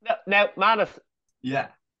Now, Yeah.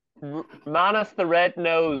 Manus the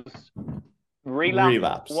red-nosed relapse.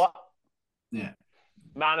 Relapse. What? Yeah.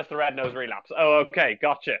 Manus the red-nosed relapse. Oh, okay,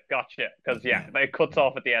 gotcha. Because it cuts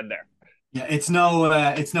off at the end there. Yeah, it's no.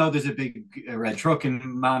 There's a big red truck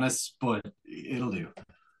in Manus, but it'll do.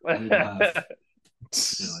 I didn't have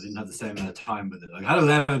the same amount of time with it. I had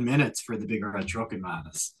 11 minutes for the big red truck in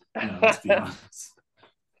Manus. Let's be honest.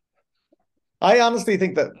 I honestly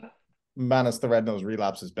think that Manus the Red-Nosed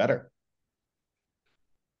Relapse is better.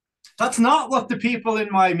 That's not what the people in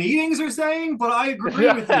my meetings are saying, but I agree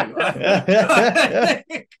with you.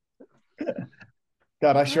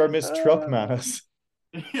 God, I sure miss Truck Manus.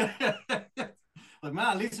 Like, man,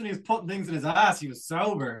 at least when he was putting things in his ass, he was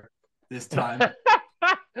sober this time. That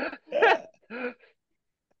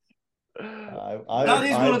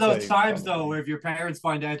is one of those times, though, where if your parents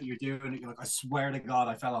find out that you're doing it, you're like, I swear to God,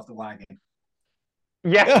 I fell off the wagon.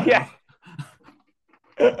 Yeah.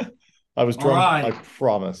 I was drunk, right. I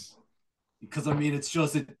promise. Because, I mean, it's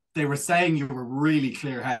just that they were saying you were really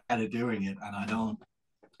clear-headed doing it, and I don't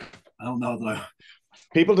know that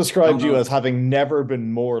People described you as having never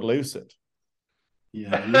been more lucid.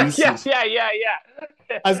 Yeah, lucid. yeah.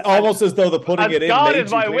 As almost as though the putting as it in. God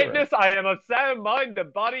is my witness, I am of sound mind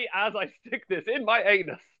and body as I stick this in my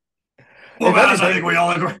anus. Well, I think we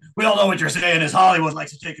all know what you're saying is Hollywood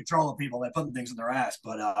likes to take control of people by putting things in their ass,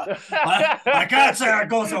 but I can't say I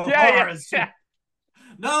go so far as to...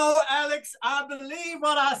 No, Alex, I believe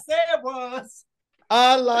what I said was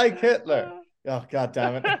I like Hitler. Oh, God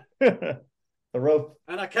damn it. The rope.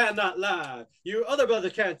 And I cannot lie. You other brother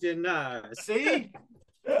can't deny. See?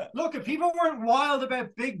 Look, if people weren't wild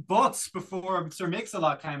about big butts before Sir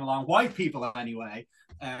Mix-a-Lot came along, white people anyway,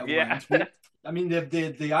 weren't. I mean,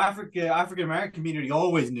 the African American community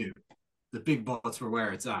always knew the big butts were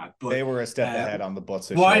where it's at. But they were a step ahead on the butts.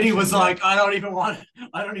 Whitey was like, I don't even want to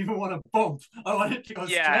bump. I want it to go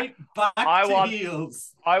straight back to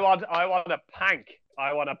heels. I want a pank.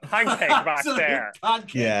 I want a pancake back there.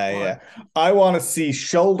 Yeah. I want to see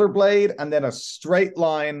shoulder blade and then a straight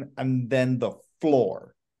line and then the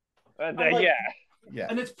floor. Yeah.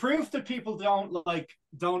 And it's proof that people don't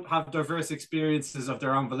have diverse experiences of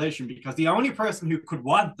their own volition, because the only person who could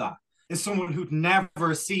want that is someone who'd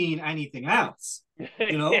never seen anything else.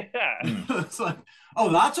 You know? It's like,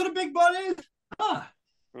 oh, that's what a big butt is? Huh.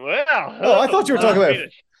 Well. Oh, I thought you were talking about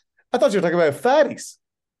fatties.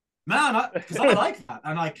 Man, because I like that,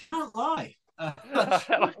 and I can't lie.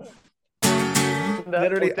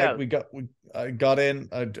 Literally, I got in,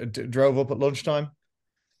 I drove up at lunchtime,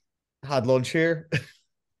 had lunch here.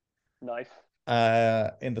 Nice.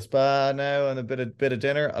 In the spa now, and a bit of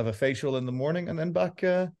dinner. I have a facial in the morning, and then back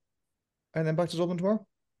to Dublin tomorrow.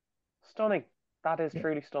 Stunning. That is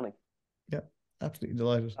truly stunning. Yeah, absolutely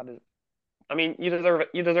delighted. I mean, you deserve it.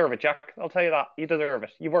 You deserve it, Jack. I'll tell you that. You deserve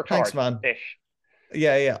it. You've worked hard. Thanks, man. Ish.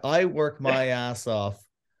 Yeah. I work my ass off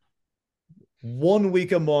 1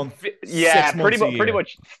 week a month. Yeah, pretty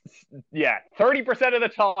much. Yeah, 30% of the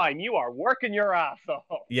time you are working your ass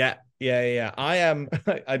off. Yeah. I am.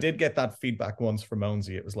 I did get that feedback once from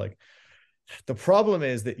Monesy. It was like, the problem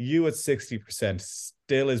is that you at 60%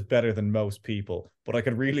 still is better than most people, but I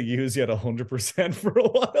could really use you at 100% for a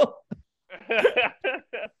while.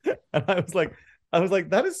 And I was like,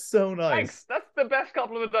 that is so nice. Thanks. That's the best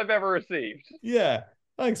compliment I've ever received. Yeah.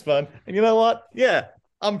 Thanks, man. And you know what? Yeah,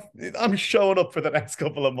 I'm showing up for the next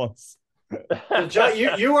couple of months. So, John,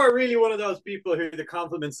 you are really one of those people who the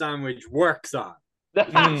compliment sandwich works on. Yeah.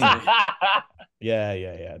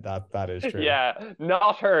 That is true. Yeah,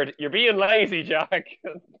 not heard. You're being lazy, Jack.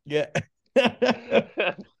 Yeah. You're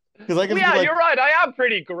right. I am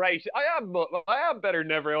pretty great. I am better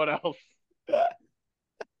than everyone else.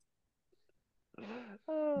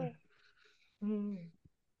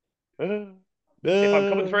 If I'm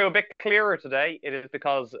coming through a bit clearer today, it is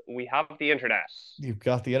because we have the internet. You've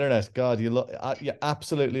got the internet. God, you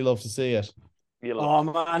absolutely love to see it. Oh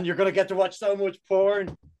man, you're gonna get to watch so much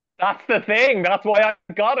porn. That's the thing. That's why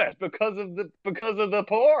I got it, because of the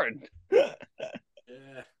porn. Yeah.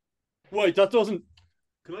 Wait, that doesn't.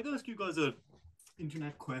 Can I ask you guys an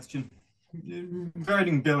internet question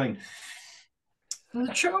regarding billing?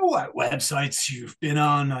 Show what websites you've been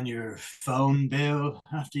on your phone bill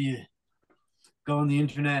after you go on the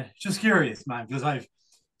internet. Just curious, man, because I've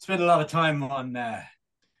spent a lot of time on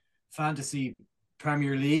Fantasy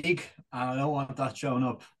Premier League, and I don't want that showing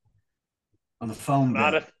up on the phone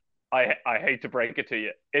bill. I hate to break it to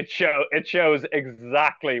you. It shows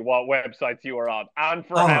exactly what websites you were on and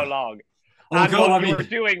for how long. And what you were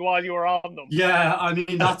doing while you were on them. Yeah, I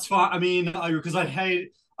mean, that's fine. I mean, because I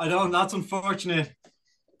don't, that's unfortunate.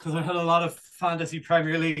 because I had a lot of fantasy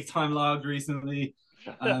Premier League time logged recently.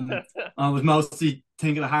 I was mostly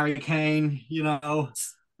thinking of Harry Kane,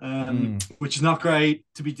 which is not great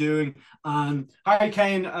to be doing. And Harry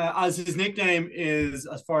Kane, as his nickname is,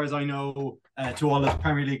 as far as I know, to all his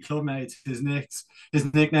Premier League club mates, his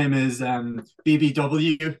nickname is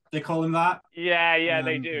BBW. They call him that. Yeah,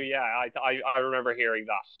 they do. Yeah, I remember hearing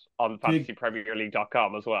that on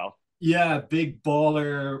fantasypremierleague.com as well. Yeah, big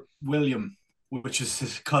baller William, which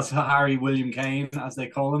is because Harry William Kane, as they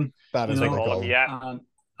call him. That is what they call him. Yeah.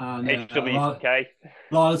 And HWK.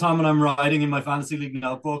 A lot of the time when I'm writing in my fantasy league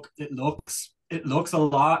notebook, it looks a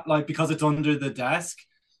lot like, because it's under the desk,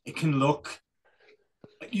 it can look.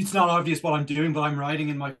 It's not obvious what I'm doing, but I'm writing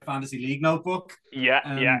in my fantasy league notebook.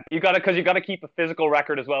 Yeah. You gotta keep a physical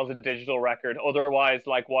record as well as a digital record. Otherwise,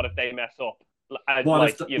 like, what if they mess up?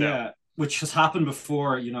 Which has happened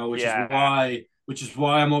before, which is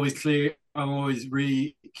why I'm always clear. I'm always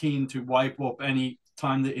really keen to wipe up any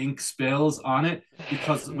time the ink spills on it,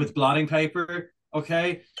 because with blotting paper,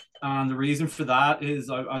 okay. And the reason for that is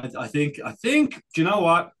I think do you know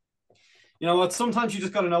what? Sometimes you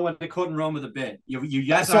just got to know when to cut and run with a bit.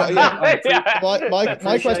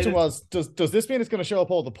 My question was, does this mean it's going to show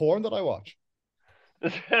up all the porn that I watch?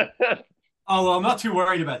 Oh, well, I'm not too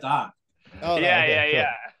worried about that. Oh, yeah.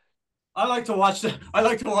 I like to watch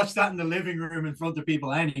that in the living room in front of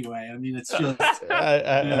people anyway. I mean, it's just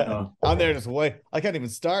I'm there just wait. I can't even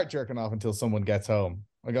start jerking off until someone gets home.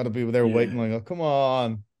 I got to be there waiting. Like, oh, come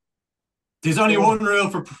on. There's only one rule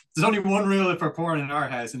for porn in our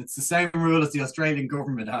house, and it's the same rule as the Australian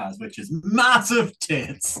government has, which is massive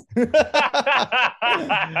tits. The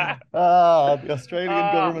Australian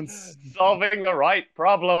government's solving the right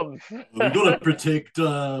problems. We've got to protect.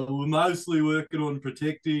 We're mostly working on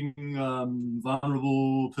protecting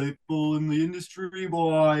vulnerable people in the industry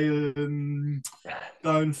by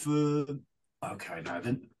going for. Okay, no,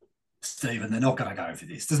 then. Stephen, they're not going to go for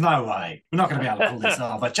this. There's no way. We're not going to be able to pull this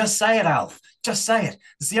off. But just say it, Alf. Just say it.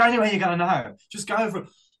 It's the only way you're going to know. Just go for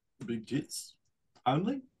big tits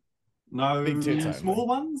only. No big tits small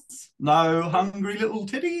ones. No hungry little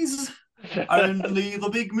titties. Only the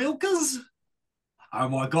big milkers. Oh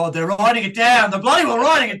my God, they're writing it down. They're bloody well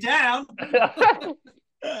writing it down.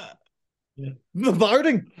 The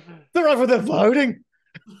voting. They're over there voting.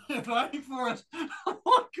 Voting for it. Oh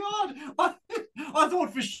my God. I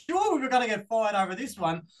thought for sure we were going to get fired over this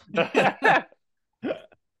one. Oh,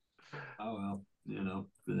 well,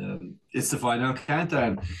 it's the final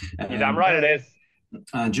countdown. You're damn right it is.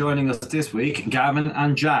 And joining us this week, Gavin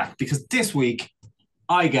and Jack, because this week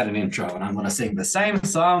I get an intro and I'm going to sing the same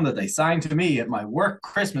song that they sang to me at my work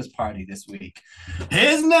Christmas party this week.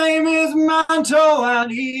 His name is Manto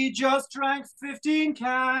and he just drank 15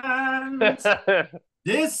 cans.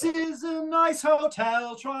 This is a nice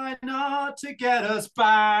hotel, try not to get us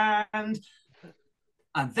banned.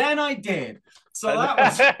 And then I did. So that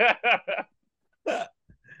was...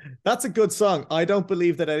 That's a good song. I don't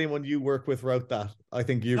believe that anyone you work with wrote that. I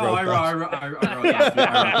think you wrote that. I wrote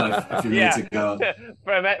that a few minutes ago.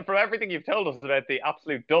 From everything you've told us about the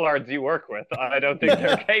absolute dullards you work with, I don't think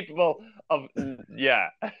they're capable of. Yeah.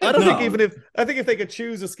 I don't think if they could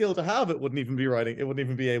choose a skill to have, it wouldn't even be writing. It wouldn't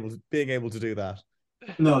even be being able to do that.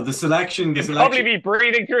 No, the selection. Probably be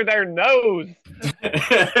breathing through their nose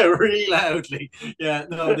really loudly. Yeah,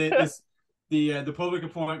 no, the public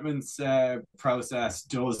appointments process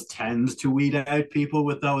does tend to weed out people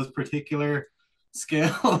with those particular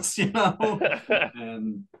skills,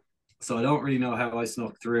 So I don't really know how I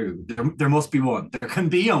snuck through. There must be one. There can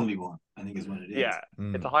be only one, I think is what it is. Yeah,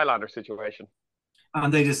 It's a Highlander situation.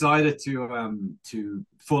 And they decided to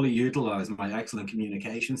fully utilize my excellent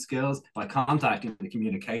communication skills by contacting the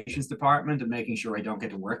communications department and making sure I don't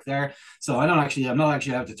get to work there. So I'm not actually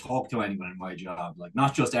able to talk to anyone in my job, like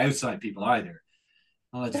not just outside people either.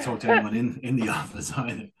 I don't like to talk to anyone in the office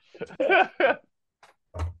either.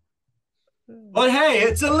 But hey,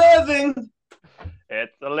 it's a living.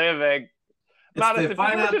 It's a living. Madison, if you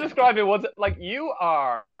were to describe it, was it like you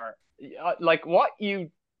are like what you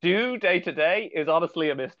do day to day is honestly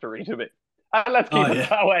a mystery to me. And let's keep it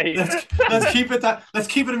that way. Let's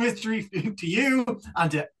keep it a mystery to you and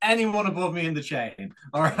to anyone above me in the chain.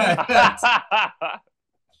 All right.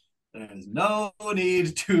 There's no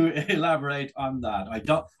need to elaborate on that.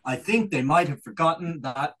 I think they might have forgotten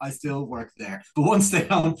that I still work there. But once they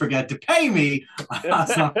don't forget to pay me,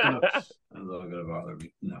 that's not gonna bother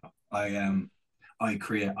me. No. I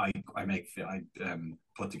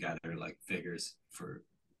put together like figures for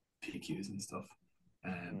PQs and stuff.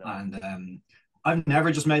 I've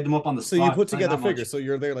never just made them up on the spot. So you put together figures. So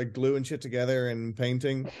you're there like gluing shit together and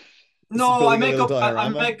painting. No, I make up.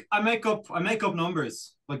 I make up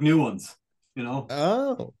numbers, like new ones. You know.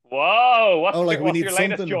 Oh. Whoa! What's your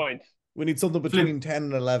latest joint? We need something between 10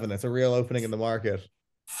 and 11. It's a real opening in the market.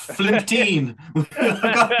 Flimteen.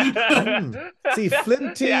 See,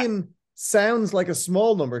 Flimteen sounds like a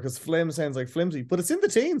small number because Flim sounds like flimsy, but it's in the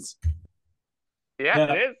teens. Yeah,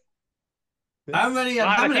 it is. How many?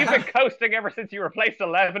 You've been coasting ever since you replaced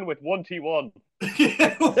 11 with 1T1.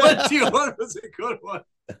 1T1 was a good one.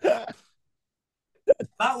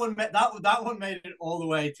 That one made it all the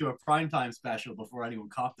way to a primetime special before anyone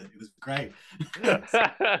copped it. It was great.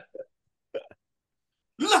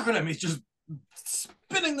 Look at him, he's just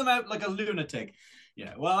spinning them out like a lunatic.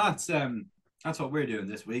 Yeah, well, that's what we're doing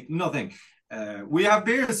this week. Nothing. We have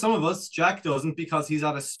beers, some of us. Jack doesn't because he's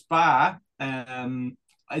at a spa. In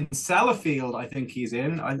Sellafield, I think he's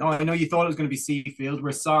in. I know you thought it was going to be Seafield.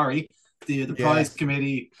 We're sorry. The prize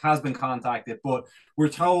committee has been contacted, but we're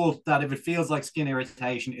told that if it feels like skin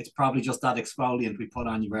irritation, it's probably just that exfoliant we put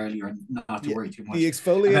on you earlier, and not to worry too much. The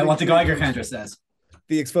exfoliating about what the Geiger counter says.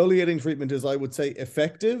 The exfoliating treatment is, I would say,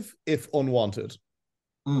 effective if unwanted.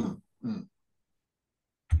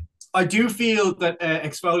 I do feel that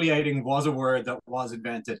exfoliating was a word that was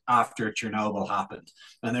invented after Chernobyl happened,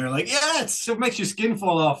 and they're like, "Yeah, it makes your skin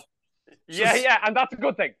fall off." Yeah, and that's a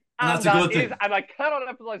good thing. And that's a good thing. And I cannot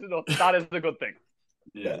emphasize enough, that is a good thing.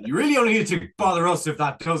 Yeah, you really only need to bother us if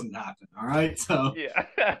that doesn't happen, all right? So yeah.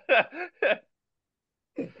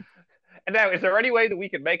 And now, is there any way that we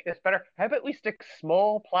can make this better? How about we stick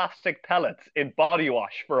small plastic pellets in body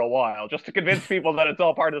wash for a while, just to convince people that it's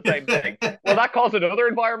all part of the same thing? Will that cause another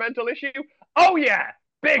environmental issue? Oh yeah,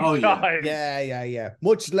 big time. Yeah.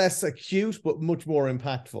 Much less acute, but much more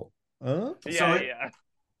impactful. Huh? Yeah.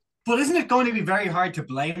 But isn't it going to be very hard to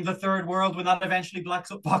blame the third world when that eventually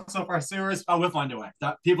blocks up our sewers? Oh, we'll find a way.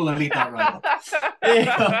 People will eat that right up.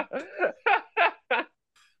 Yeah.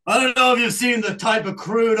 I don't know if you've seen the type of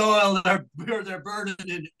crude oil they're burning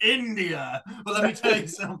in India, but let me tell you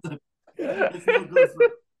something. It's no good for.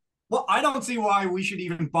 Well, I don't see why we should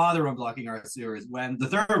even bother unblocking our sewers when the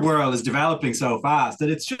third world is developing so fast that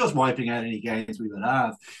it's just wiping out any gains we would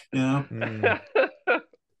have. You know.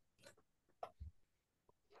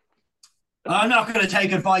 I'm not going to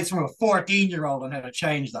take advice from a 14-year-old on how to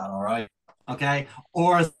change that, all right? Okay?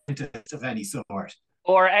 Or a scientist of any sort.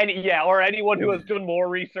 Or anyone who has done more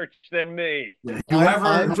research than me. Yeah.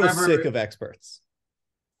 I'm just sick of experts.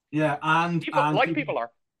 Yeah, and people are.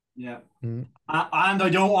 Yeah. And I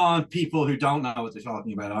don't want people who don't know what they're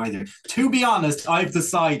talking about either. To be honest, I've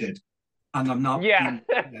decided, and I'm not. Yeah.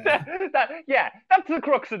 That's the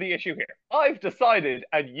crux of the issue here. I've decided,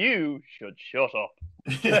 and you should shut up.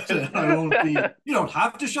 I won't be. You don't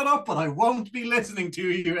have to shut up, but I won't be listening to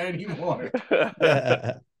you anymore.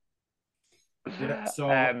 Yeah, so,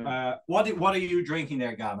 what are you drinking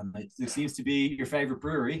there, Gavin? It seems to be your favorite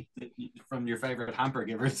brewery from your favorite hamper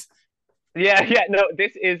givers. Yeah. No,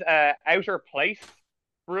 this is Outer Place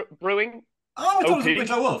Brewing. Oh, I thought it was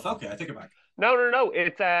Winter Wolf. Okay, I take it back. No.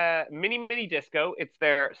 It's a mini disco. It's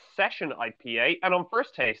their session IPA, and on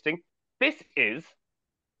first tasting, this is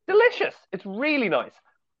delicious. It's really nice.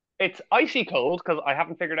 It's icy cold because I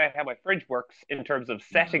haven't figured out how my fridge works in terms of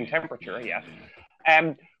setting temperature yet.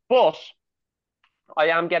 But I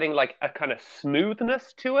am getting like a kind of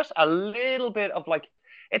smoothness to it, a little bit of like,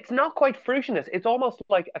 it's not quite fruitiness. It's almost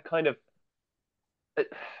like a kind of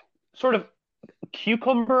sort of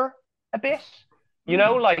cucumber a bit, you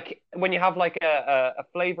know, like when you have like a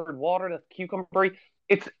flavored water that's cucumbery.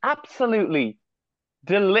 It's absolutely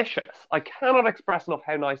delicious. I cannot express enough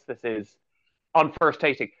how nice this is on first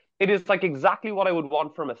tasting. It is like exactly what I would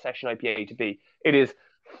want from a session IPA to be. It is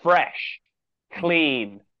fresh,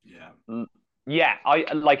 clean. Yeah,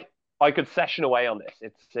 I could session away on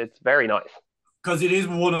this. It's very nice. Because it is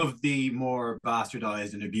one of the more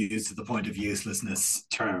bastardized and abused to the point of uselessness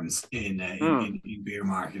terms in beer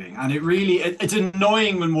marketing. And it really, it's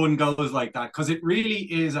annoying when one goes like that because it really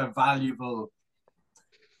is a valuable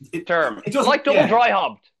term. It's like double dry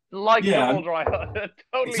hopped. Double dry hopped.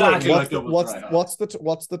 Totally. Exactly.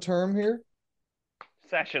 What's the term here?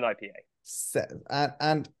 Session IPA.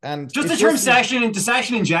 And just the term session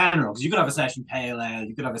in general, because you could have a session pale ale,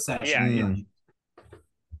 you could have a session.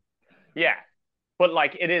 Yeah, but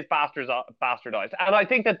like it is bastardized, and I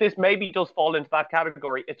think that this maybe does fall into that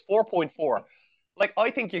category. It's 4.4. Like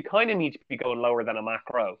I think you kind of need to be going lower than a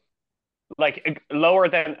macro, like lower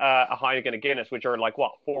than a Heineken, a Guinness, which are like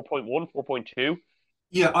what 4.1, 4.2.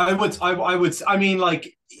 Yeah, I would. I mean,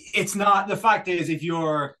 like it's not. The fact is, if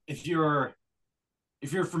you're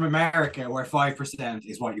from America, where 5%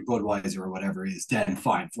 is what your Budweiser or whatever is, then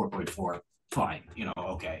fine, 4.4. fine, you know,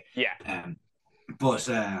 okay. Yeah. But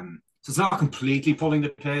so it's not completely pulling the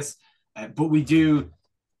piss, but we do.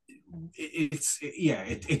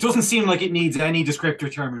 It doesn't seem like it needs any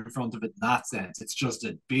descriptor term in front of it in that sense. It's just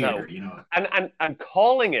a beer, you know. And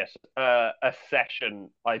calling it a session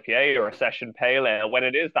IPA or a session pale ale when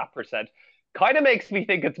it is that percent kind of makes me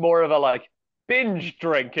think it's more of a like binge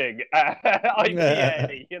drinking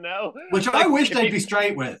IPA, you know? Which like, I wish they'd be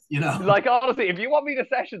straight with, you know? Like, honestly, if you want me to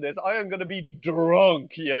session this, I am going to be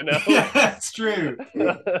drunk, you know? Yeah, it's true.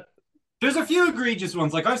 There's a few egregious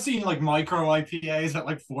ones. Like I've seen like micro IPAs at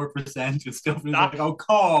like 4% and stuff. And it's like, oh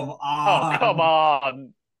come on. Oh, come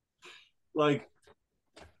on. Like,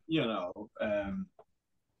 you know,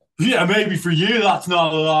 yeah, maybe for you that's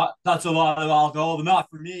not a lot. That's a lot of alcohol, but not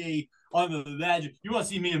for me. I'm a legend. You want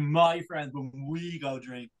to see me and my friends when we go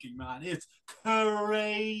drinking, man? It's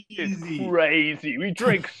crazy. It's crazy. We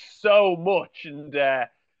drink so much, and then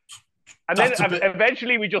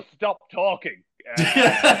eventually we just stop talking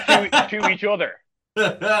to each other.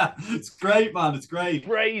 It's great, man. It's great.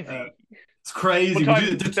 Crazy. It's crazy.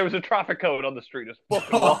 There was a traffic code on the street. It's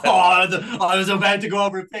fucking I was about to go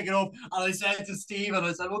over and pick it up, and I said to Steve, and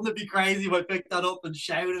I said, wouldn't it be crazy if I picked that up and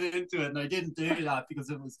shouted into it? And I didn't do that because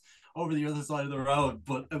it was over the other side of the road.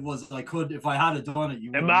 But it was, I could, if I had done it,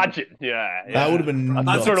 you imagine. Yeah. That would have been nuts.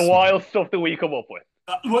 That sort of wild stuff that we come up with.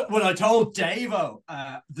 When I told Davo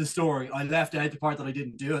the story, I left out the part that I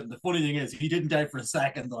didn't do it. And the funny thing is, he didn't doubt for a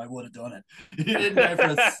second that I would have done it. He didn't doubt for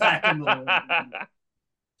a second that I would have done it.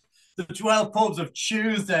 The 12 pubs of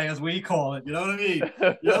Tuesday, as we call it. You know what I mean?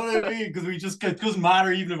 You know what I mean? Because it doesn't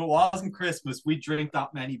matter, even if it wasn't Christmas, we drink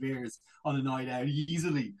that many beers on a night out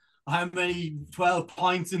easily. How many 12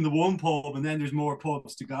 pints in the one pub, and then there's more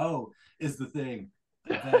pubs to go, is the thing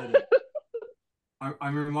about it.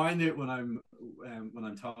 I'm reminded when I'm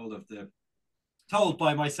told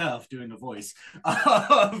by myself doing a voice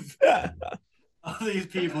of these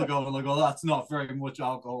people going like, "Oh, that's not very much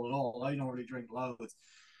alcohol at all. I normally drink loads."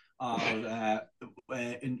 In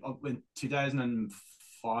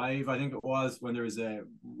 2005, I think it was, when there was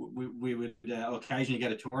we would occasionally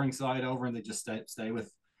get a touring side over, and they just stay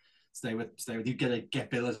with you,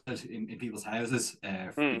 get billeted in people's houses.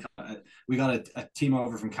 We got a team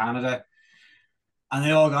over from Canada. And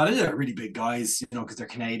they all got it. They're really big guys, you know, because they're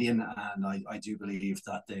Canadian, and I do believe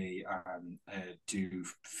that they do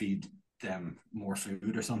feed them more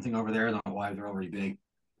food or something over there. I don't know why, they're already big.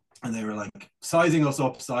 And they were like sizing us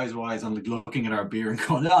up size-wise and like looking at our beer and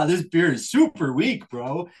going, this beer is super weak,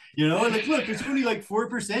 bro. You know, like, look, it's only like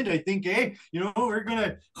 4%, I think, eh? You know, we're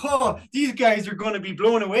gonna, these guys are gonna be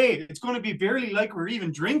blown away. It's gonna be barely like we're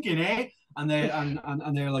even drinking, eh? And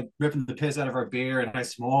they're like ripping the piss out of our beer and how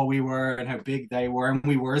small we were and how big they were, and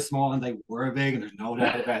we were small and they were big, and there's no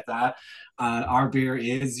doubt about that. And our beer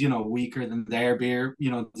is, you know, weaker than their beer,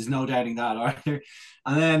 you know, there's no doubting that either.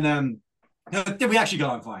 And then we actually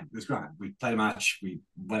got on fine. It was grand. We played a match. We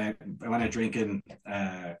went out drinking.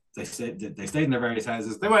 They stayed in their various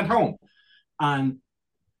houses. They went home, and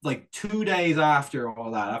like 2 days after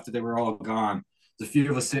all that, after they were all gone, there's a few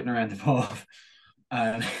of us sitting around the pub.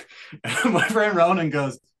 And my friend Ronan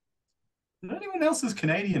goes, "Did anyone else's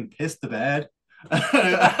Canadian piss the bed?" and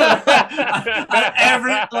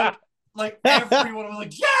everyone was like, "Yeah, they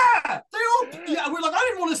all." Yeah, we're like, I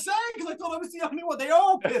didn't want to say because I thought I was the only one. They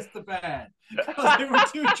all pissed the bed because they were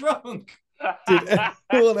too drunk. Did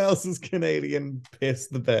anyone else's Canadian piss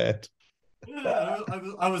the bed? Yeah,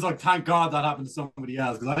 I was like, thank God that happened to somebody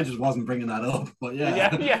else, because I just wasn't bringing that up. But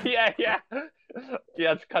yeah.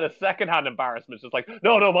 Yeah, it's kind of secondhand embarrassment. It's like,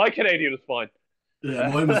 no, my Canadian is fine. Yeah,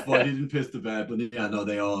 mine was fine. He didn't piss the bed, but yeah, no,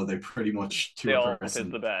 they pretty much they all pissed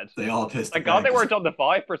the bed. They all pissed the bed. Thank God they weren't on the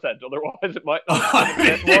 5%. Otherwise, it might be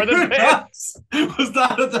more than piss. Was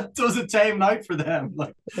that was a tame night for them?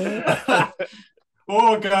 Like,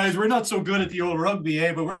 oh, guys, we're not so good at the old rugby,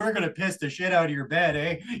 eh? But we're gonna piss the shit out of your bed,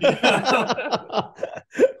 eh? Yeah.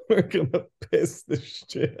 We're gonna piss the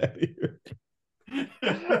shit out of your.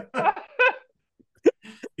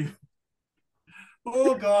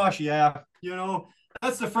 Oh gosh, yeah. You know,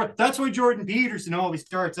 that's why Jordan Peterson always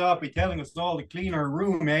starts off by telling us all to clean our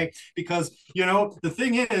room, eh? Because, you know, the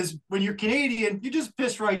thing is, when you're Canadian, you just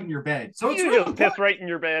piss right in your bed. So it's you just piss right in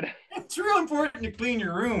your bed. It's real important to clean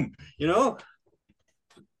your room, you know.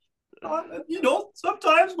 You know,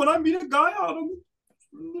 sometimes when I meet a guy out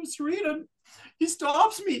in Sweden, he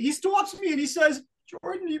stops me and he says,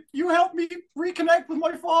 "Jordan, you help me reconnect with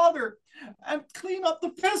my father and clean up the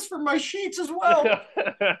piss from my sheets as well."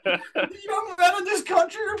 The young men in this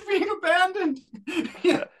country are being abandoned.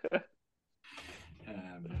 Yeah.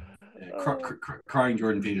 Crying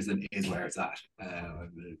Jordan Peterson is where it's at,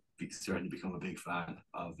 certainly become a big fan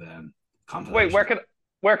of Wait, compilation.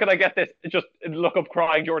 where can I get this? Just look up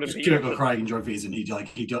crying Jordan Just Peterson. Google crying Jordan Peterson.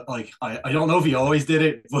 I don't know if he always did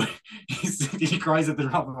it, but he cries at the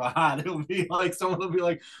drop of a hat. It'll be like someone will be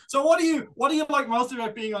like, "So what do you like most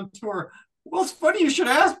about being on tour?" Well, it's funny you should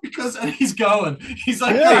ask because and he's going. He's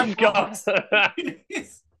like, yeah, he's gone.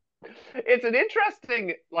 It's an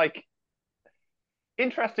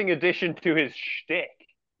interesting addition to his shtick.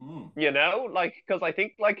 You know, like because I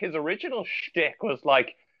think like his original shtick was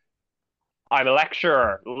like, I'm a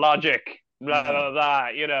lecturer, logic, blah blah blah.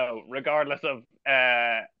 You know, regardless of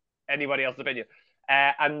anybody else's opinion.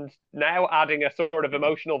 And now adding a sort of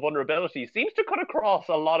emotional vulnerability seems to cut across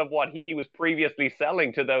a lot of what he was previously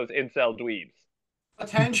selling to those incel dweebs.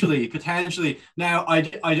 Potentially. Now,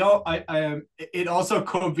 it also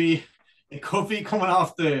could be, it could be coming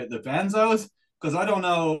off the benzos because I don't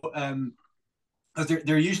know. Because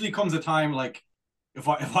there usually comes a time like if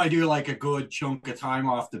I do like a good chunk of time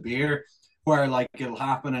off the beer where like it'll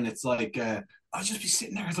happen and it's like I'll just be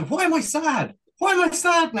sitting there. It's like, why am I sad? Why am I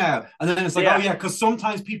sad now? And then it's like, oh yeah, because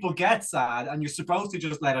sometimes people get sad and you're supposed to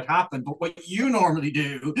just let it happen. But what you normally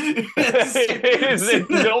do is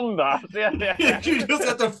numb that. Yeah. You just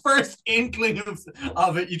at the first inkling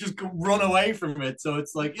of it, you just run away from it. So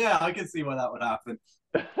it's like, yeah, I can see why that would happen.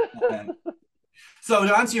 So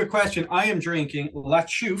to answer your question, I am drinking La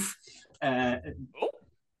Chouffe.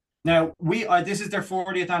 Now this is their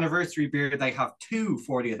 40th anniversary beer. They have two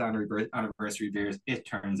 40th anniversary beers, it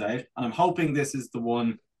turns out, and I'm hoping this is the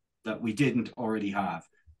one that we didn't already have.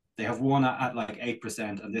 They have one at like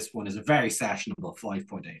 8%, and this one is a very sessionable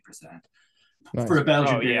 5.8%. Nice. For a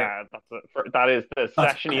Belgian beer. Yeah, that is the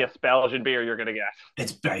sessioniest Belgian beer you're gonna get.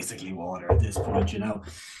 It's basically water at this point, you know.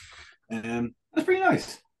 That's pretty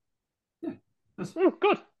nice.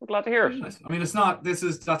 Good. I'm glad to hear it. Nice. I mean, that's not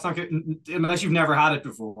good, unless you've never had it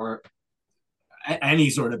before. Any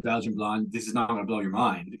sort of Belgian blonde, this is not going to blow your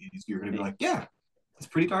mind. You're going to be like, yeah, it's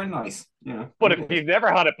pretty darn nice. You know. But if you've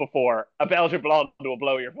never had it before, a Belgian blonde will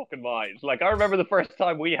blow your fucking mind. Like I remember the first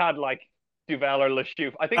time we had like Duvel or Le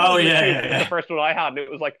Chouffe. I think was the first one I had, and it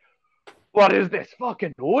was like, what is this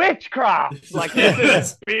fucking witchcraft? Like this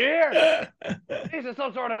is beer. This is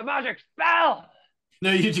some sort of magic spell.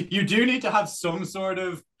 No, you do need to have some sort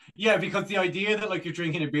of because the idea that like you're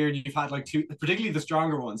drinking a beer and you've had like two, particularly the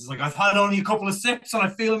stronger ones, it's like I've had only a couple of sips and I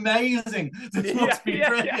feel amazing. This must be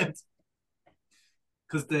brilliant.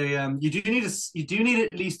 Because they you do need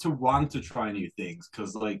at least to want to try new things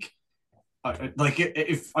because like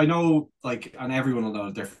if I know like and everyone will know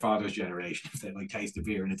their father's generation if they like taste a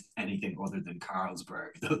beer and it's anything other than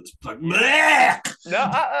Carlsberg, it's like no.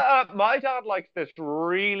 My dad likes this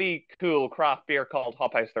really cool craft beer called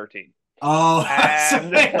Hop House 13. Oh, it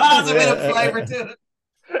has a bit of flavor to it.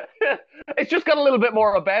 It's just got a little bit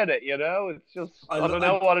more about it, you know. It's just I don't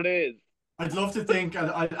know what it is. I'd love to think,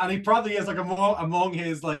 and he probably is like among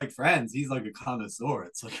his like friends. He's like a connoisseur.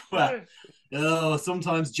 It's like, well,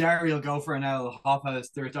 sometimes Jerry will go for an Hop House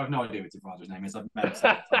 13. I have no idea what your father's name is. I've met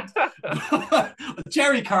him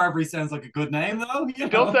Jerry Carberry sounds like a good name, though.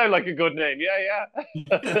 It does sound like a good name. Yeah.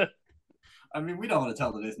 I mean, we don't want to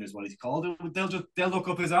tell the listeners what he's called. They'll look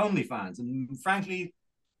up his OnlyFans, and frankly,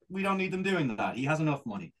 we don't need them doing that. He has enough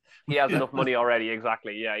money. He has enough money already.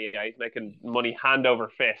 Exactly. Yeah. He's making money hand over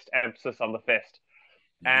fist. Emphasis on the fist.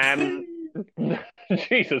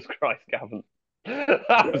 Jesus Christ, Gavin,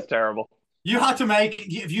 that was terrible. You had to make.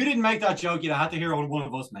 If you didn't make that joke, you'd have to hear one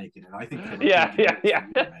of us making it. I think. Yeah.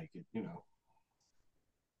 Make it, you know.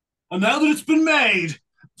 And now that it's been made,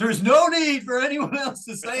 there's no need for anyone else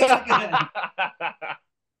to say it again.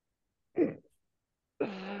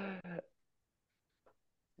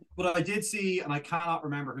 But I did see, and I cannot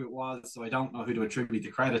remember who it was, so I don't know who to attribute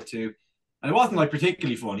the credit to. And it wasn't like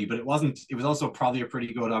particularly funny, but it was also probably a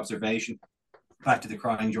pretty good observation. Back to the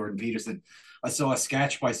crying Jordan Peterson. I saw a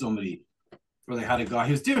sketch by somebody where they had a guy,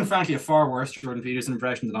 he was doing frankly a far worse Jordan Peterson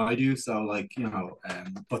impression than I do. So like, you know,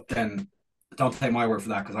 but then don't take my word for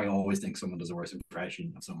that because I always think someone does a worse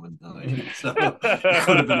impression of someone than I do. So it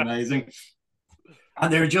could have been amazing.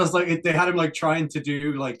 And they were just like, they had him like trying to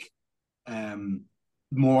do like,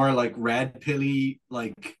 more like red pilly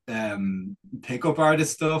like pickup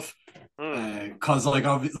artist stuff cause like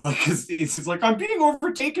it's like I'm being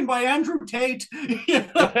overtaken by Andrew Tate.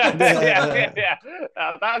 yeah.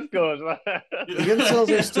 That's good. The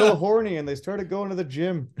incels are still horny and they started going to the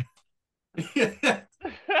gym.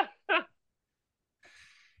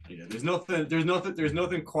 There's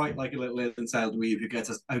nothing quite like a little incel dweeb who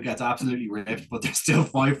gets absolutely ripped, but they're still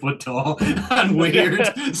 5 foot tall and weird.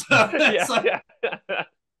 So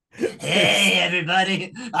Hey,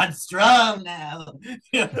 everybody, I'm strong now.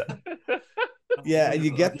 Yeah, and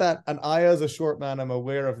you get that. And I, as a short man, I'm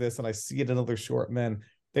aware of this, and I see it in other short men.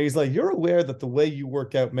 That he's like, you're aware that the way you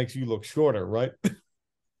work out makes you look shorter, right?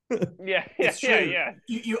 Yeah, It's true.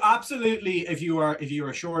 You absolutely, if you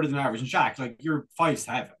are shorter than average, and Shaq, like you're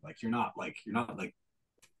 5'7", like you're not like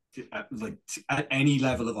at any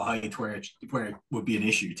level of a height where it would be an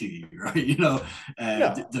issue to you, right? No.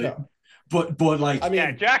 But like, I mean,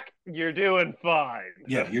 yeah, Jack, you're doing fine.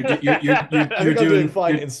 Yeah, you're I'm doing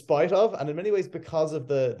fine in spite of, and in many ways because of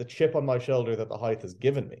the chip on my shoulder that the height has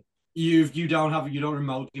given me. You don't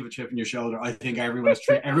remotely have a chip in your shoulder. I think everyone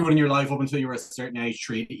in your life up until you were a certain age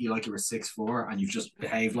treated you like you were 6'4", and you've just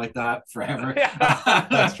behaved like that forever.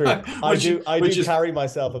 That's true. I do carry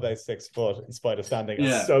myself about 6 foot in spite of standing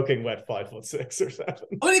a soaking wet 5'6" or 7.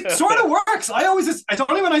 Well, it sort of works. It's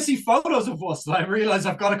only when I see photos of us that I realize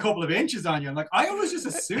I've got a couple of inches on you. I'm like, I always just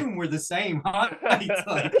assume we're the same height.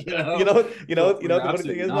 Like, you know the funny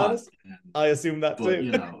thing is, Manus? I assume that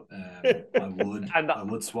too. I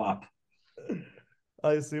would swap.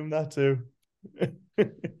 I assume that too.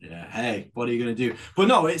 Yeah. Hey, what are you going to do? But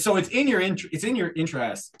no. So it's in your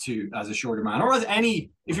interest to, as a shorter man, or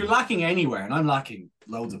if you're lacking anywhere, and I'm lacking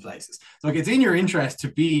loads of places. So like, it's in your interest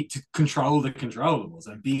to control the controllables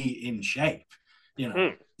and be in shape.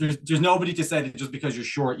 There's nobody to say that just because you're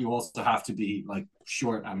short, you also have to be like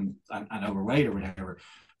short and overweight or whatever.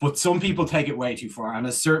 But some people take it way too far. And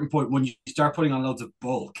at a certain point, when you start putting on loads of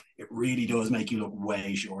bulk, it really does make you look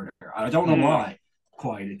way shorter. I don't know why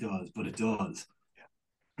quite it does, but it does.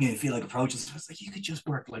 You feel like approaches, it's like you could just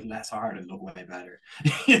work like less hard and look way better.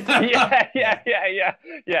 Yeah.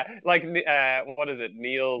 Like, what is it?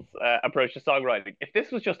 Neil's approach to songwriting. If this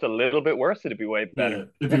was just a little bit worse, it'd be way better. Yeah,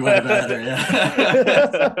 it'd be way better,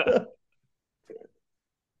 yeah.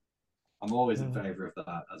 I'm always in favor of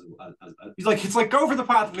that. It's like go for the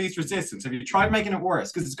path of least resistance. If you try making it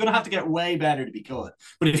worse, because it's going to have to get way better to be good.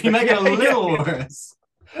 But if you make it a little worse,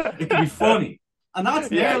 it can be funny, and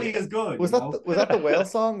that's nearly as good. Was that the whale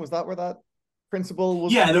song? Was that where that principle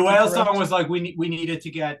was? Yeah, the whale song was like we needed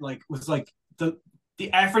to get the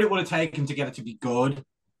effort it would have taken to get it to be good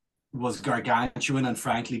was gargantuan and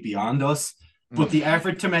frankly beyond us. But the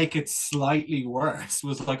effort to make it slightly worse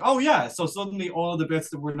was like, oh yeah, so suddenly all the bits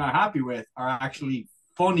that we're not happy with are actually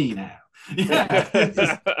funny now. Yeah,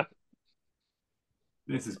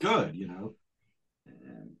 this is good,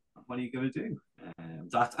 what are you gonna do?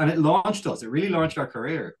 And it launched us. It really launched our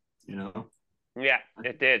career, Yeah,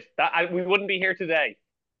 it did. We wouldn't be here today.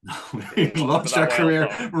 We launched our career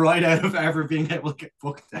right out of ever being able to get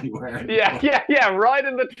booked anywhere. Yeah, right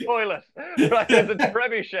in the toilet. Right in the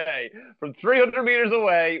trebuchet from 300 meters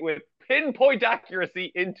away with pinpoint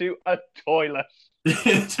accuracy into a toilet.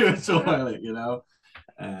 Into a toilet,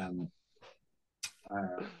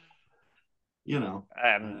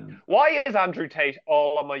 why is Andrew Tate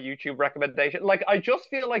all on my YouTube recommendation? Like, I just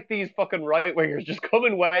feel like these fucking right-wingers just come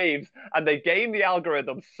in waves and they game the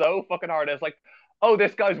algorithm so fucking hard. It's like, oh,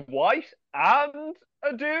 this guy's white and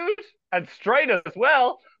a dude and straight as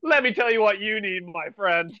well. Let me tell you what you need, my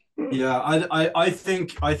friend. Yeah, I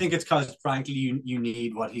think it's because frankly you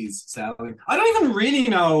need what he's selling. I don't even really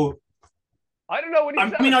know. I don't know what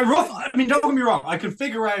he's selling. Don't get me wrong. I could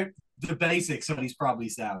figure out the basics of what he's probably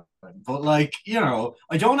selling, but I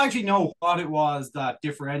don't actually know what it was that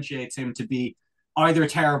differentiates him to be either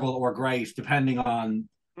terrible or great, depending on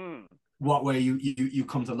what way you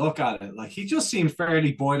come to look at it. Like, he just seemed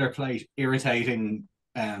fairly boilerplate, irritating.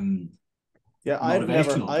 Yeah, I'd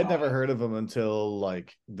never heard of him until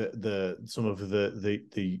like some of the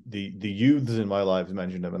youths in my life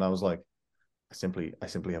mentioned him, and I was like, I simply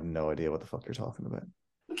have no idea what the fuck you're talking about.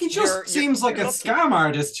 He just seems like a scam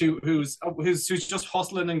artist who's just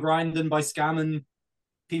hustling and grinding by scamming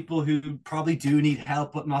people who probably do need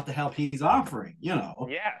help, but not the help he's offering. Yeah.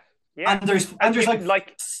 And there's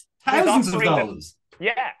like thousands of those.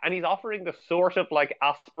 And he's offering the sort of like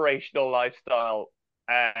aspirational lifestyle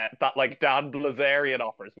that like Dan Blazarian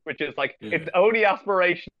offers, which is like it's only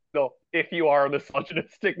aspirational if you are a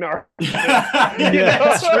misogynistic narcissist.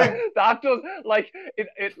 That does like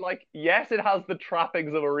it like, yes, it has the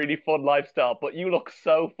trappings of a really fun lifestyle, but you look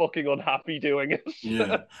so fucking unhappy doing it.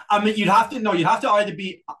 Yeah, I mean, you'd have to either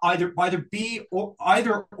be either or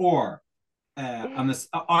either or.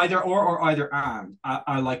 Either or either and.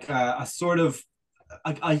 I like a sort of.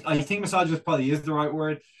 I think misogynist probably is the right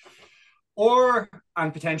word. Or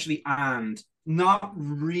and potentially and not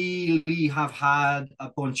really have had a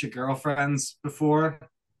bunch of girlfriends before.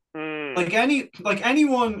 Like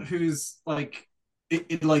anyone who's like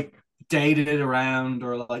dated around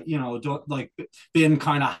or like, you know, like been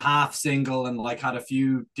kind of half single and like had a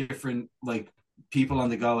few different like people on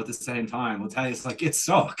the go at the same time will tell you it's like it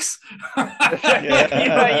sucks.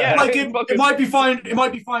 Yeah. Like it might be fine, it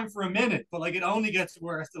might be fine for a minute, but like it only gets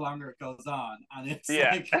worse the longer it goes on. And it's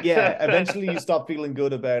like eventually you stop feeling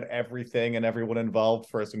good about everything and everyone involved,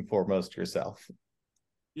 first and foremost yourself.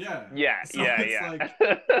 Yeah. So it's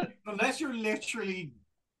like unless you're literally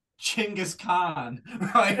Genghis Khan,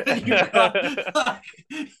 right?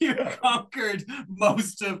 You conquered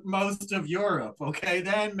most of Europe. Okay,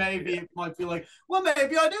 then maybe it might be like, well,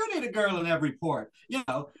 maybe I do need a girl in every port, you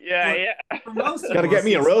know. For most of gotta get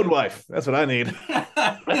me a road like, wife. That's what I need.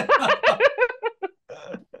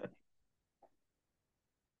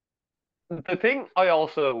 The thing I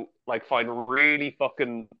also like find really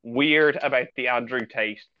fucking weird about the Andrew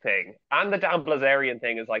Tate thing and the Dan Blazarian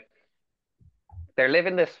thing is like they're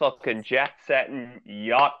living this fucking jet setting,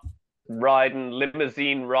 yacht riding,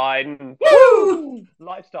 limousine riding, woo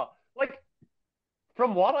lifestyle. Like,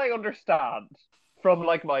 from what I understand, from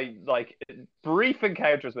like my like brief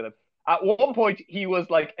encounters with him, at one point he was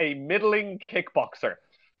like a middling kickboxer.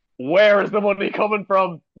 Where is the money coming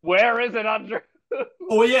from? Where is it, Andrew?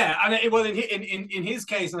 Oh yeah, and well, in his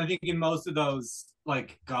case, and I think in most of those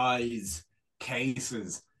like guys'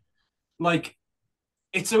 cases, like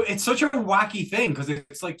it's such a wacky thing because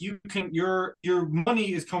it's like your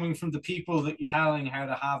money is coming from the people that you're telling how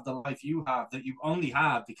to have the life you have that you only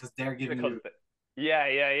have because they're giving you.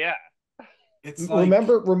 Yeah. It's like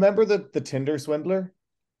remember the Tinder swindler?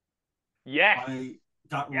 Yes.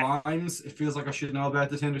 That rhymes. It feels like I should know about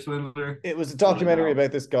the Tinder swindler. It was a documentary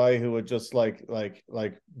about this guy who would just like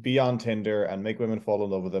be on Tinder and make women fall in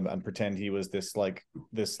love with him and pretend he was this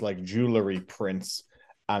jewelry prince.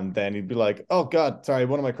 And then he'd be like, oh God, sorry,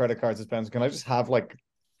 one of my credit cards is bounced. Can I just have like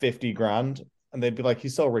 50 grand? And they'd be like,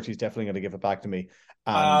 he's so rich, he's definitely going to give it back to me.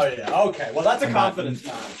 And, okay. Well, that's a confidence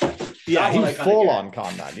man. Yeah, he's full on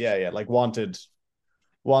con man. Yeah, like wanted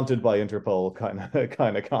by Interpol kind of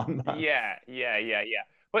con man. Yeah.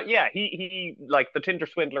 But yeah, he like the Tinder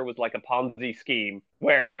swindler was like a Ponzi scheme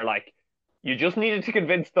where like you just needed to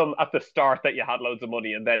convince them at the start that you had loads of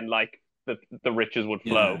money, and then like the riches would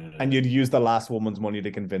flow. And you'd use the last woman's money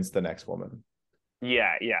to convince the next woman.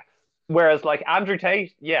 Yeah. Whereas like Andrew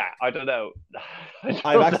Tate, I don't know.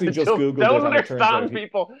 I've actually just Googled it. Don't understand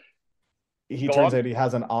people. He turns out he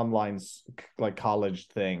has an online like college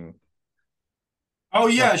thing. Oh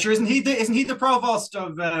yeah, sure. Isn't he the provost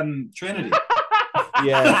of Trinity?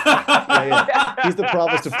 Yeah. He's the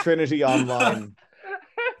provost of Trinity Online.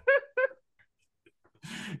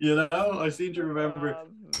 You know, I seem to remember.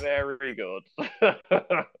 Very good.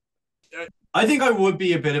 I think I would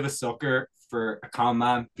be a bit of a sucker for a con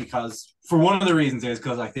man because for one of the reasons is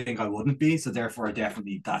because I think I wouldn't be, so therefore I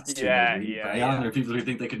definitely that's too much. There are people who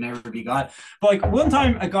think they could never be God. But like one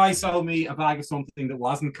time a guy sold me a bag of something that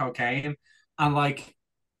wasn't cocaine, and like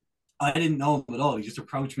I didn't know him at all. He just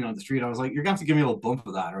approached me on the street. I was like, "You're going to have to give me a little bump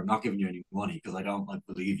of that, or I'm not giving you any money because I don't like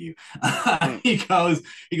believe you." He goes,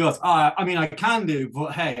 I mean, I can do,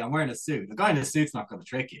 but hey, I'm wearing a suit. The guy in a suit's not going to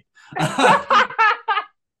trick you. And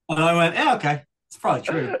I went, "Yeah, okay, it's probably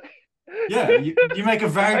true. Yeah, you make a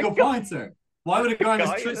very good point, sir. Why would a guy in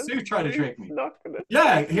a suit try to trick me?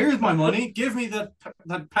 Yeah, here's my money. Give me that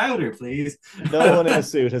powder, please." No one in a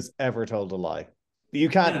suit has ever told a lie. You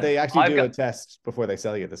can't. Yeah. They actually do a test before they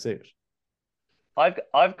sell you the suit. I've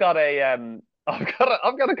got a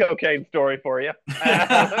cocaine story for you.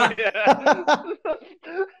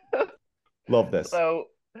 Love this. So,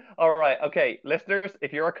 all right, okay, listeners,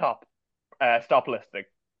 if you're a cop, stop listening.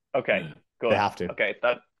 Okay, good. They have to. Okay,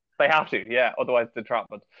 they have to. Yeah, otherwise it's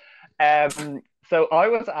entrapment. So I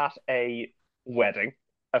was at a wedding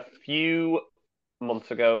a few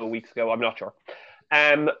weeks ago. I'm not sure.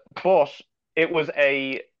 But it was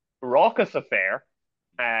a raucous affair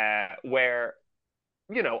where,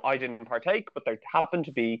 you know, I didn't partake, but there happened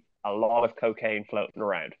to be a lot of cocaine floating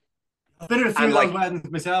around. I've been to a few of those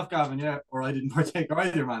weddings myself, Gavin, yeah, or I didn't partake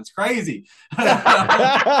either, man. It's crazy.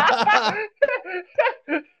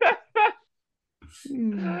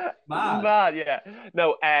 Mad, yeah.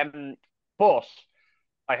 No, but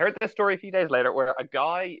I heard this story a few days later where a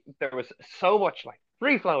guy, there was so much like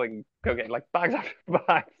free-flowing cocaine, like bags after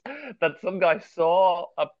bags, that some guy saw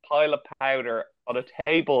a pile of powder on a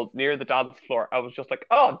table near the dance floor. I was just like,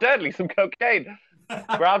 oh, deadly, some cocaine.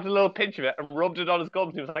 Grabbed a little pinch of it and rubbed it on his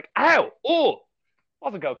gums. He was like, ow, oh,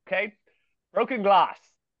 wasn't cocaine. Broken glass.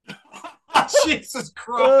 Jesus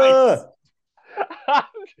Christ. And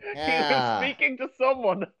he was speaking to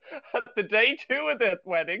someone at the day 2 of this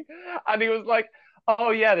wedding, and he was like,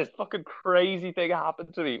 Oh yeah, this fucking crazy thing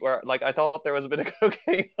happened to me where like I thought there was a bit of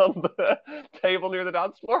cocaine on the table near the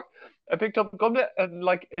dance floor. I picked up a gumlet and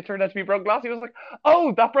like it turned out to be broken glass. He was like,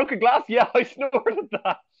 "Oh, that broken glass? Yeah, I snorted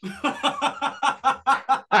that."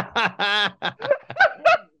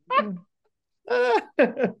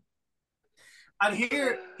 And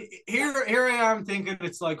here I am thinking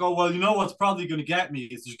it's like, oh well, you know what's probably going to get me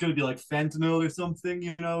is there's going to be like fentanyl or something,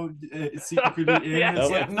 you know, secretly in. Yeah, It's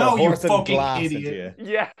Nope, like, the no, you horse and fucking glass into idiot. you.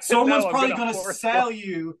 yeah. Someone's No, I'm probably gonna going to force sell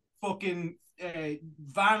you fucking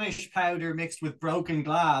vanish powder mixed with broken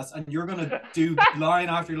glass, and you're going to do line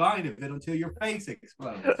after line of it until your face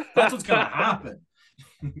explodes. That's what's going to happen.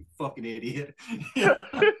 Fucking idiot.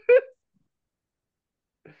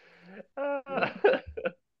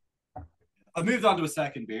 I've moved on to a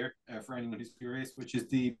second beer for anyone who's curious, which is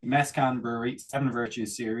the Mescan Brewery Seven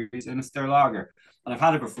Virtues series, and it's their lager. And I've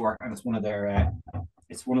had it before, and it's one of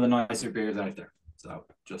the nicer beers out there. So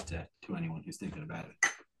just to anyone who's thinking about it.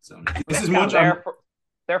 So this is much. They're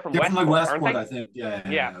from Westport, Westport, I think. Yeah.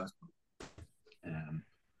 Yeah,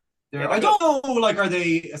 I don't know. Like, are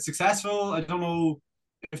they successful? I don't know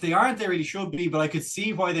if they aren't. They really should be, but I could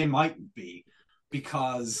see why they mightn't be,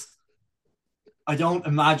 because I don't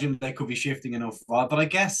imagine they could be shifting enough volume. But I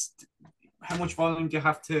guess how much volume do you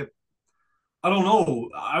have to? I don't know.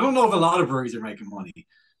 I don't know if a lot of breweries are making money.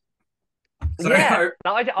 So yeah,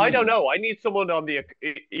 I don't know. I need someone on the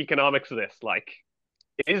economics of this. Like,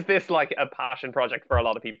 is this like a passion project for a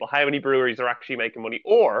lot of people? How many breweries are actually making money,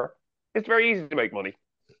 or it's very easy to make money?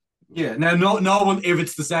 Yeah. Now, no one. If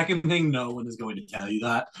it's the second thing, no one is going to tell you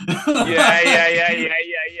that. Yeah.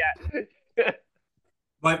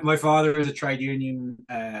 My father is a trade union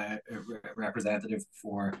representative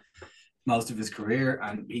for most of his career,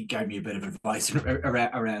 and he gave me a bit of advice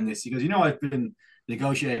around this. He goes, I've been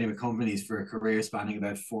negotiating with companies for a career spanning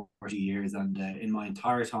about 40 years, and in my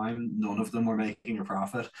entire time, none of them were making a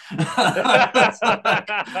profit. Yeah,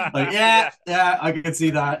 I can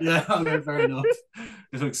see that. Yeah, okay, fair enough.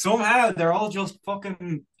 It's like somehow they're all just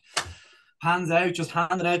fucking hands out, just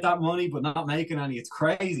handing out that money, but not making any. It's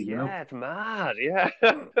crazy, you know? Yeah, it's mad. Yeah.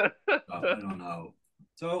 I don't know.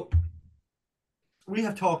 So we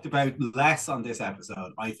have talked about less on this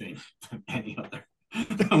episode, I think, than any other.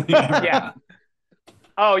 Yeah.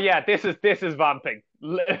 Oh yeah, this is vamping.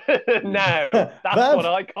 Now that's what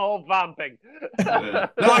I call vamping. No,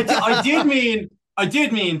 I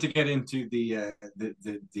did mean to get into the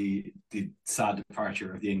sad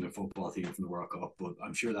departure of the England football team from the World Cup, but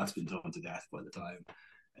I'm sure that's been done to death by the time.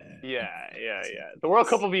 Yeah. The World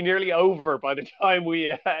Cup will be nearly over by the time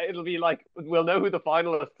it'll be like we'll know who the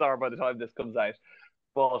finalists are by the time this comes out.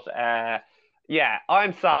 But yeah,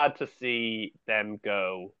 I'm sad to see them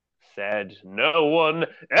go. Said no one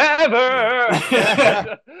ever.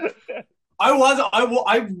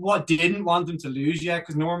 I didn't want them to lose yet,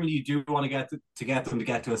 because normally you do want to get them to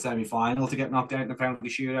get to a semi-final to get knocked out in a penalty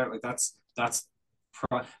shootout. Like that's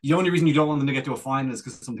the only reason you don't want them to get to a final is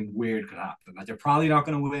because something weird could happen. Like they're probably not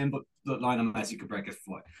going to win, but Lionel Messi could break his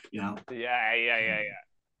foot. Yeah.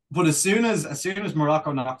 But as soon as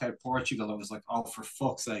Morocco knocked out Portugal, I was like, oh, for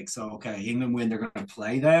fuck's sake! So okay, England win, they're going to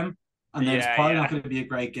play them, and then it's probably not going to be a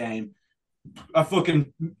great game.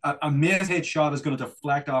 A mid-hit shot is going to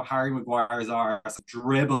deflect off Harry Maguire's arse,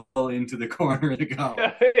 dribble into the corner of the goal.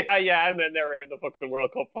 yeah, and then they're in the fucking World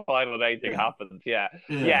Cup final and anything happens. Yeah.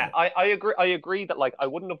 I agree. I agree that like I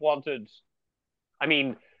wouldn't have wanted. I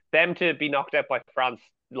mean, them to be knocked out by France,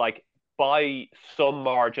 like by some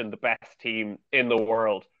margin, the best team in the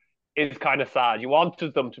world, is kind of sad. You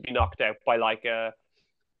wanted them to be knocked out by like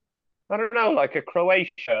I don't know, like a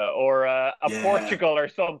Croatia or a Portugal or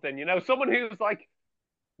something, someone who's like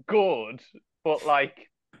good, but like.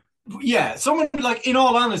 Yeah, someone like, in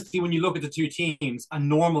all honesty, when you look at the two teams, a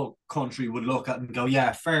normal country would look at and go,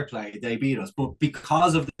 yeah, fair play, they beat us. But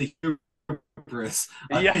because of the hubris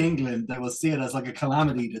of England, they will see it as like a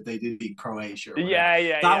calamity that they did beat Croatia.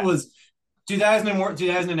 That was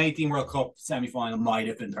 2018 World Cup semi-final might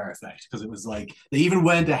have been perfect, because it was like they even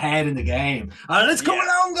went ahead in the game and it's coming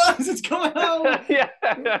home, guys, it's coming home.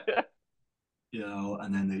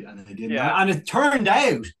 And then they did that, and it turned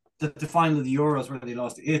out that the final of the Euros where they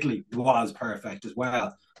lost to Italy was perfect as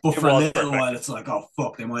well. But for a little while, it's like, oh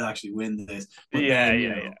fuck, they might actually win this. But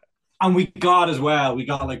and we got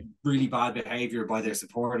like really bad behavior by their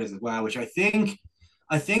supporters as well, which I think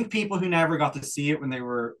people who never got to see it when they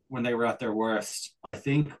were at their worst, I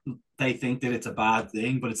think they think that it's a bad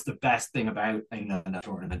thing, but it's the best thing about England in that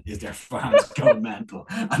tournament is their fans going mental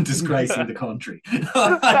and disgracing the country.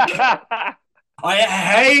 I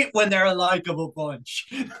hate when they're a likable bunch.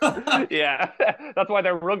 Yeah, that's why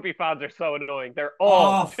their rugby fans are so annoying. They're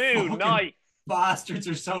all too nice. Bastards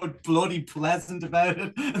are so bloody pleasant about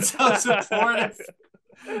it and so supportive.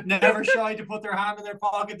 Never shy to put their hand in their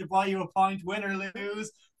pocket to buy you a pint, win or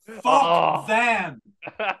lose. Fuck them.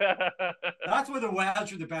 That's why the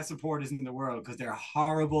Welsh are the best supporters in the world, because they're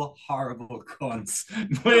horrible, horrible cunts.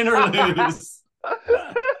 Win or lose.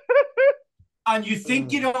 And you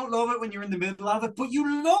think you don't love it when you're in the middle of it, but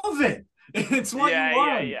you love it. It's what you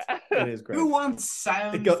want. Yeah. It is great. Who wants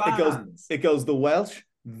sound fans? It goes the Welsh,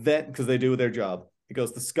 then because they do their job. It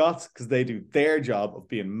goes the Scots because they do their job of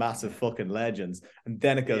being massive fucking legends. And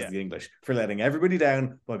then it goes to the English for letting everybody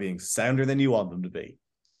down by being sounder than you want them to be.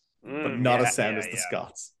 But not as sound as the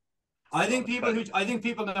Scots. I think people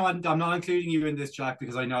know I'm not including you in this, Jack,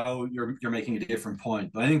 because I know you're making a different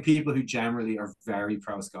point. But I think people who generally are very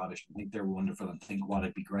pro-Scottish and think they're wonderful and think what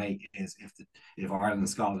it'd be great is if Ireland and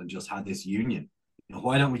Scotland just had this union. You know,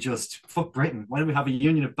 why don't we just fuck Britain? Why don't we have a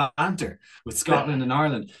union of banter with Scotland and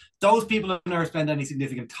Ireland? Those people have never spent any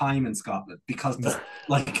significant time in Scotland because,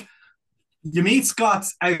 like, you meet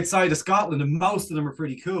Scots outside of Scotland and most of them are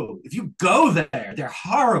pretty cool. If you go there, they're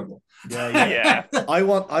horrible. Yeah. I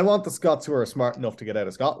want the Scots who are smart enough to get out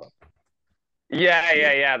of Scotland.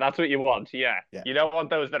 Yeah. That's what you want. Yeah. You don't want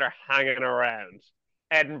those that are hanging around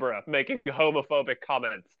Edinburgh making homophobic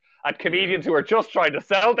comments at comedians who are just trying to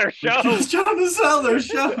sell their shows. Just trying to sell their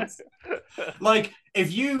shows. Like,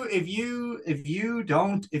 if you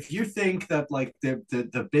think that like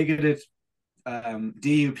the bigoted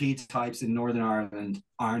DUP types in Northern Ireland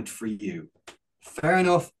aren't for you, fair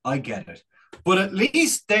enough, I get it. But at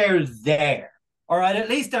least they're there. All right, at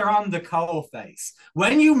least they're on the coal face.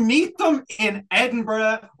 When you meet them in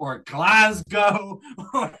Edinburgh or Glasgow or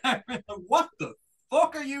whatever, what the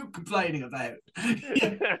fuck are you complaining about?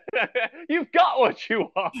 You've got what you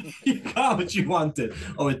want. You got what you wanted.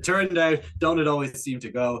 Oh, it turned out, don't it always seem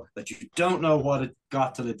to go, that you don't know what it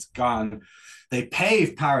got till it's gone. They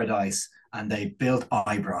paved paradise and they built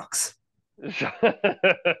Ibrox.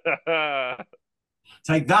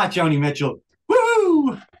 Take that, Joni Mitchell.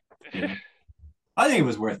 Woo! Yeah. I think it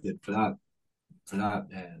was worth it for that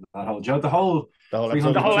whole joke, the whole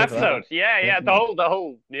episode. The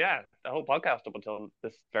whole podcast up until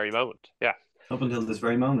this very moment. Yeah. Up until this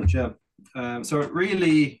very moment, yeah. So it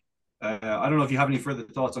really, I don't know if you have any further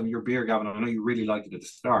thoughts on your beer, Gavin. I know you really liked it at the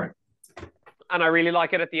start. And I really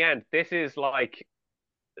like it at the end. This is like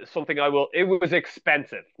something it was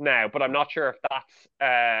expensive now, but I'm not sure if that's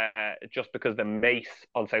just because the mace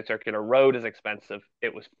on South Circular Road is expensive.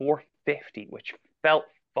 It was $4.50, which felt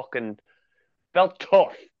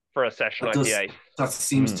tough for a session IPA. That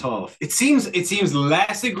seems tough. It seems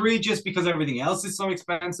less egregious because everything else is so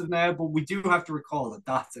expensive now, but we do have to recall that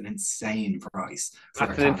that's an insane price.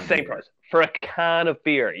 That's an insane price for a can of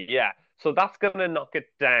beer. Yeah. So that's going to knock it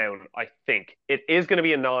down, I think. It is going to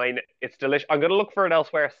be a 9. It's delicious. I'm going to look for it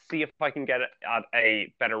elsewhere, see if I can get it at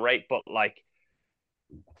a better rate. But, like,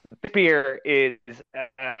 beer is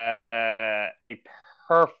a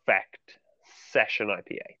perfect session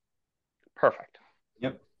IPA. Perfect.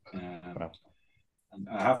 Yep.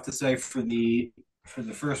 I have to say, for the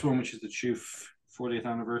first one, which is the Choof 40th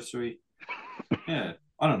anniversary, yeah,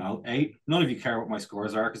 I don't know, 8. None of you care what my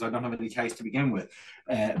scores are because I don't have any taste to begin with.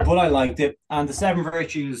 But I liked it. And the Seven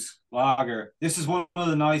Virtues Lager, this is one of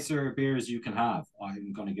the nicer beers you can have.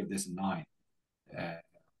 I'm going to give this a 9.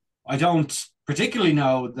 I don't particularly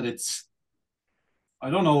know that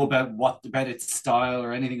I don't know about its style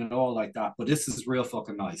or anything at all like that, but this is real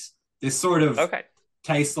fucking nice. This sort of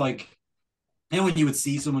tastes like, when you would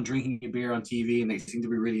see someone drinking a beer on TV and they seem to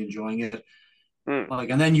be really enjoying it.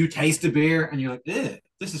 Like, and then you taste the beer and you're like,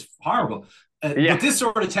 this is horrible. But this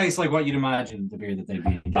sort of tastes like what you'd imagine the beer that they'd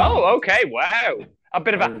be enjoying. Oh, okay, wow. A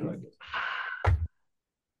bit of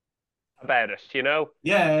about it, you know?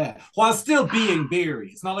 Yeah. While still being beery.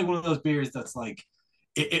 It's not like one of those beers that's like,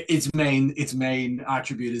 its main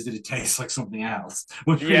attribute is that it tastes like something else.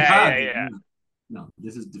 No,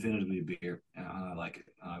 this is definitively a beer, and I like it.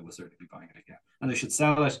 I will certainly be buying it again. And they should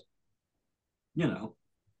sell it,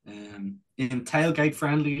 in tailgate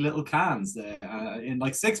friendly little cans, in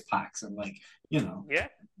like 6-packs, and like, Yeah.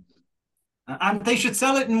 And they should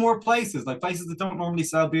sell it in more places, like places that don't normally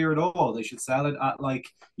sell beer at all. They should sell it at, like,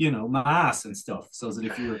 mass and stuff, so that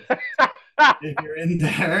if you're in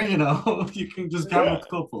there, you can just grab a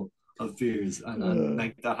couple of beers and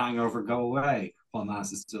make that hangover go away while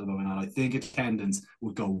mass is still going on. I think attendance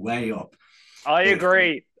would go way up. I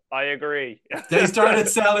agree. I agree. They started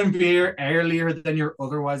selling beer earlier than you're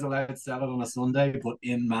otherwise allowed to sell it on a Sunday, but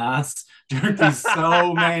in mass. There'd be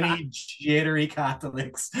so many jittery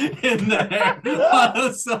Catholics in there on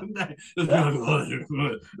a Sunday.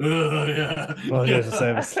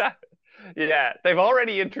 Yeah, they've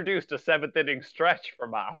already introduced a seventh inning stretch for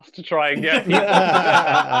mass to try and get people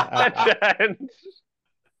to chant.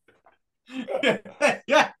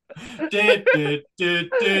 Yeah.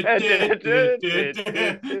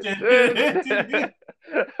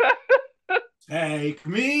 Take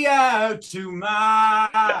me out to mass.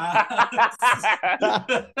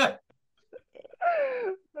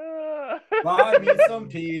 Buy me some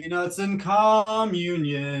peanuts and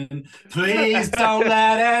communion. Please don't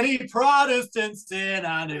let any Protestants in,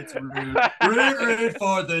 and it's root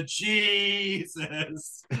for the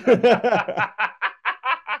Jesus.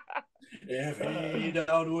 If he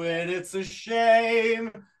don't win, it's a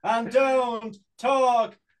shame. And don't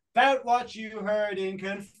talk about what you heard in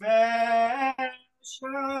confession.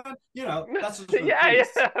 You know, that's just yeah,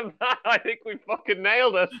 I think we fucking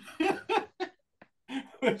nailed it.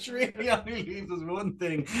 Which really only leaves us one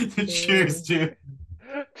thing to cheers to.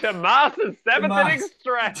 To Mass's seventh inning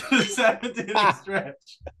stretch. To seventh inning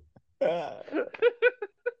stretch.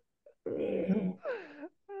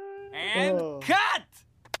 And cut!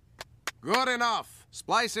 Good enough.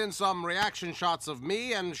 Splice in some reaction shots of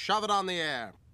me and shove it on the air.